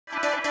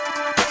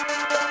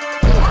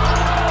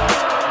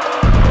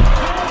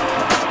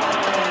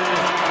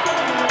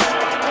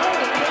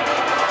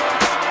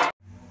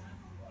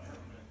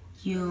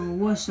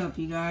What's up,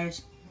 you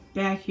guys?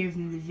 Back here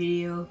from the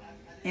video,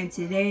 and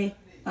today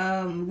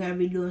we're gonna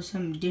be doing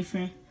something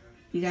different.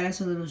 We got us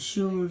a little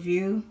shoe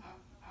review.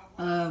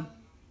 If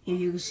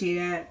you can see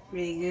that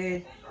really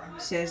good, it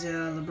says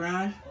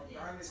Lebron.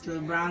 It's the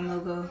Lebron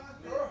logo,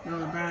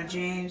 LeBron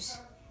James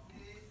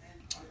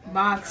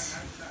box.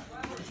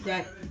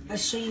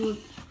 Let's show you.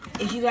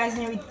 If you guys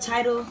didn't read the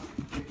title,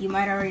 you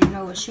might already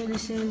know what shoe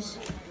this is.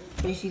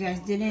 But if you guys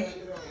didn't,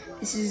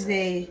 this is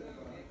the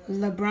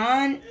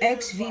Lebron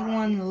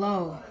XV1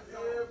 Low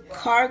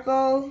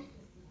Cargo.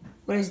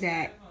 What is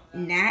that?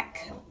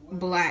 Knack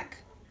black.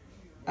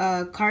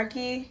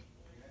 Kanky,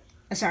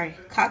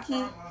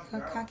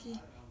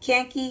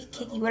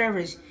 whatever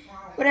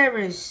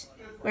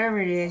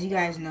it is, you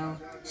guys know.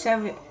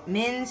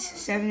 Men's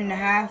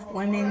 7.5,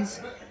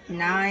 women's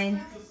 9.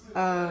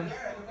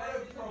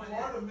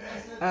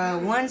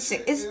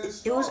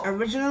 It was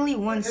originally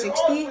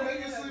 160,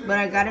 but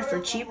I got it for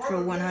cheap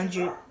for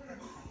 100.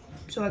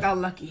 So I got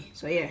lucky.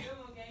 So yeah.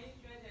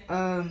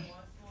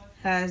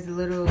 Has the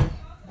little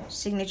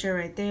signature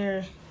right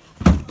there.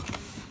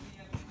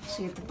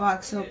 So get the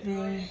box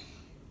open.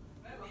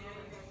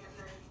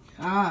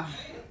 There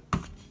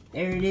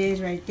it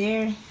is right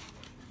there.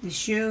 The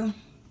shoe.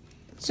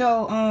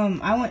 So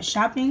I went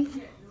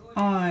shopping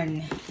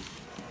on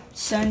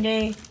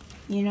Sunday,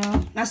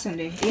 not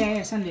Sunday.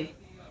 Yeah, Sunday.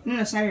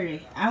 No,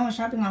 Saturday. I went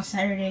shopping on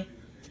Saturday.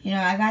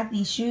 I got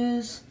these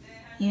shoes.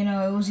 It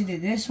was either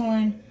this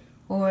one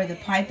or the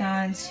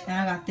Pythons, and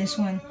I got this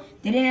one.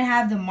 They didn't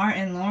have the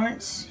Martin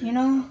Lawrence,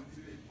 in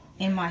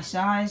my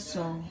size,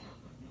 so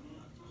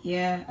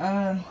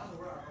yeah.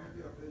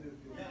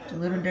 It's a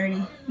little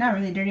dirty. Not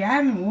really dirty. I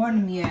haven't worn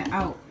them yet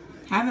out.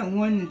 I haven't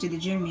worn them to the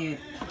gym yet.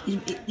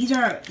 These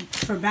are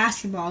for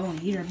basketball only.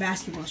 These are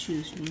basketball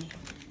shoes for me.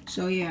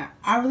 So yeah,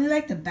 I really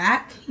like the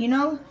back,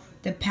 the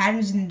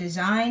patterns and the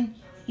design.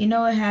 It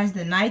has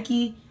the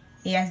Nike.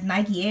 It has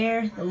Nike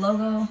Air, the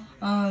logo.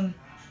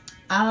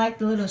 I like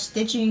the little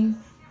stitching,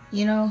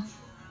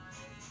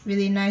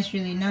 really nice,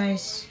 really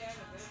nice.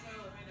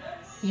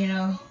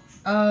 Yeah,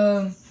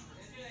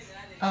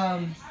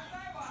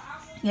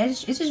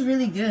 it's just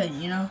really good,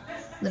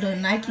 Little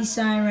Nike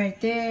sign right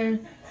there.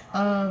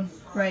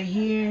 Right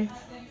here,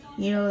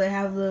 they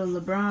have the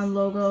LeBron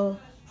logo,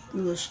 the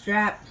little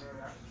strap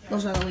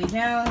goes all the way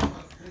down.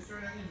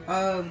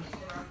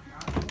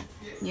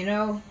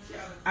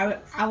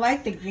 I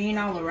like the green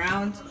all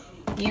around.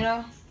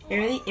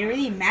 It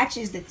really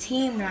matches the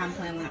team that I'm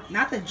playing with.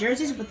 Not the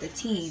jerseys, but the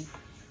team.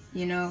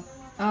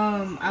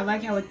 I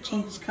like how it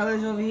changes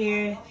colors over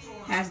here.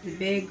 Has the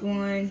big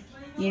one.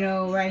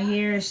 Right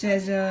here it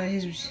says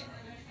his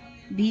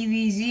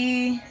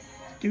BVZ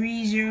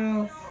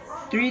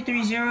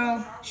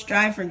 330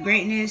 strive for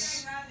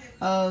greatness.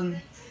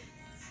 Then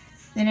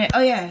it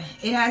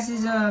has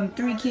his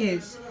 3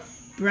 kids,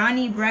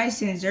 Bronny,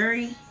 Bryce, and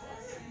Zuri.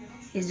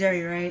 It's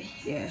Zuri, right?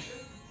 Yeah,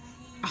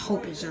 I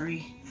hope it's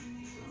Zuri.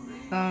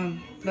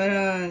 But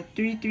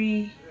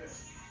 330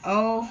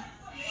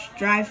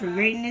 strive for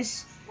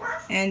greatness,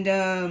 and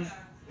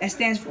that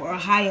stands for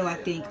Ohio, I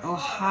think.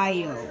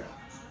 Ohio.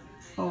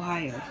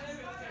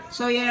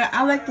 So yeah,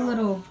 I like the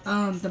little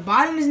the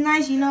bottom is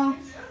nice,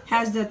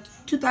 has the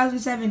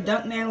 2007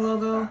 Dunkman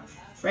logo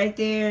right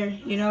there,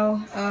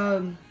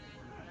 the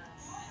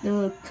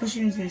little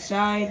cushions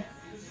inside,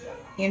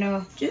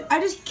 I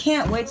just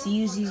can't wait to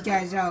use these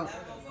guys out.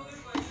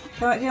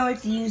 Can't wait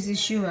to use this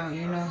shoe out,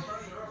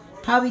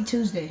 probably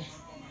Tuesday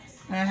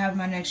when I have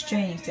my next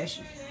training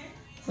session.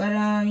 But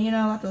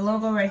got the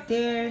logo right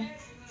there.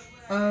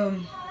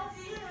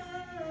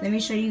 Let me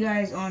show you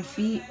guys on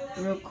feet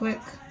real quick.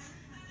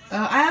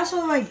 I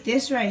also like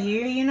this right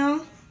here,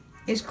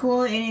 It's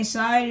cool, and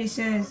inside it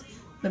says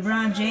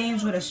LeBron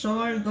James with a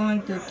sword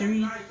going through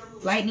 3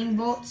 lightning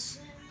bolts.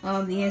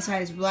 The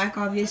inside is black,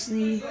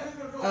 obviously.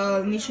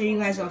 Let me show you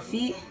guys on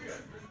feet.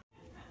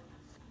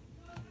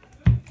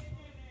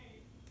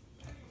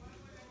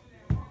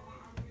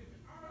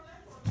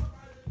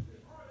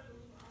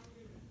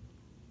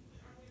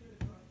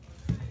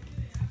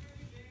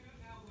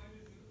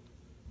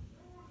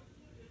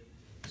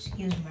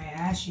 Excuse my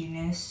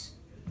ashiness.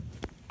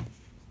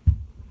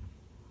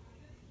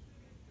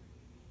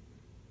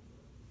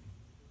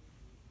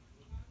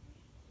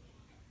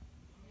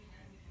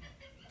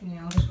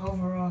 Just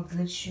overall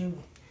good shoe.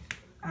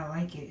 I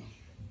like it.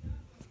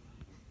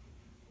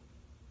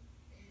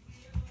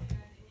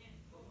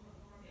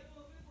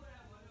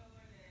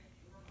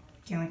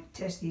 Can't wait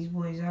to test these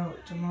boys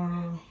out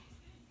tomorrow.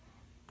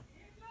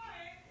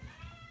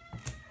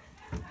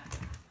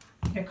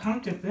 They're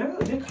comfortable.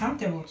 They're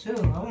comfortable too.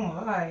 I won't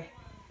lie.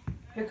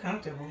 They're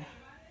comfortable.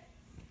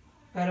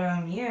 But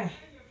yeah,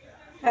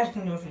 that's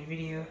gonna do it for the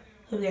video.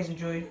 Hope you guys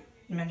enjoyed.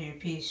 Remember your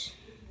peace.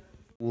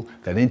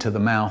 Then into the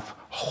mouth.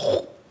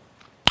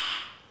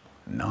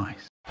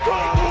 Nice.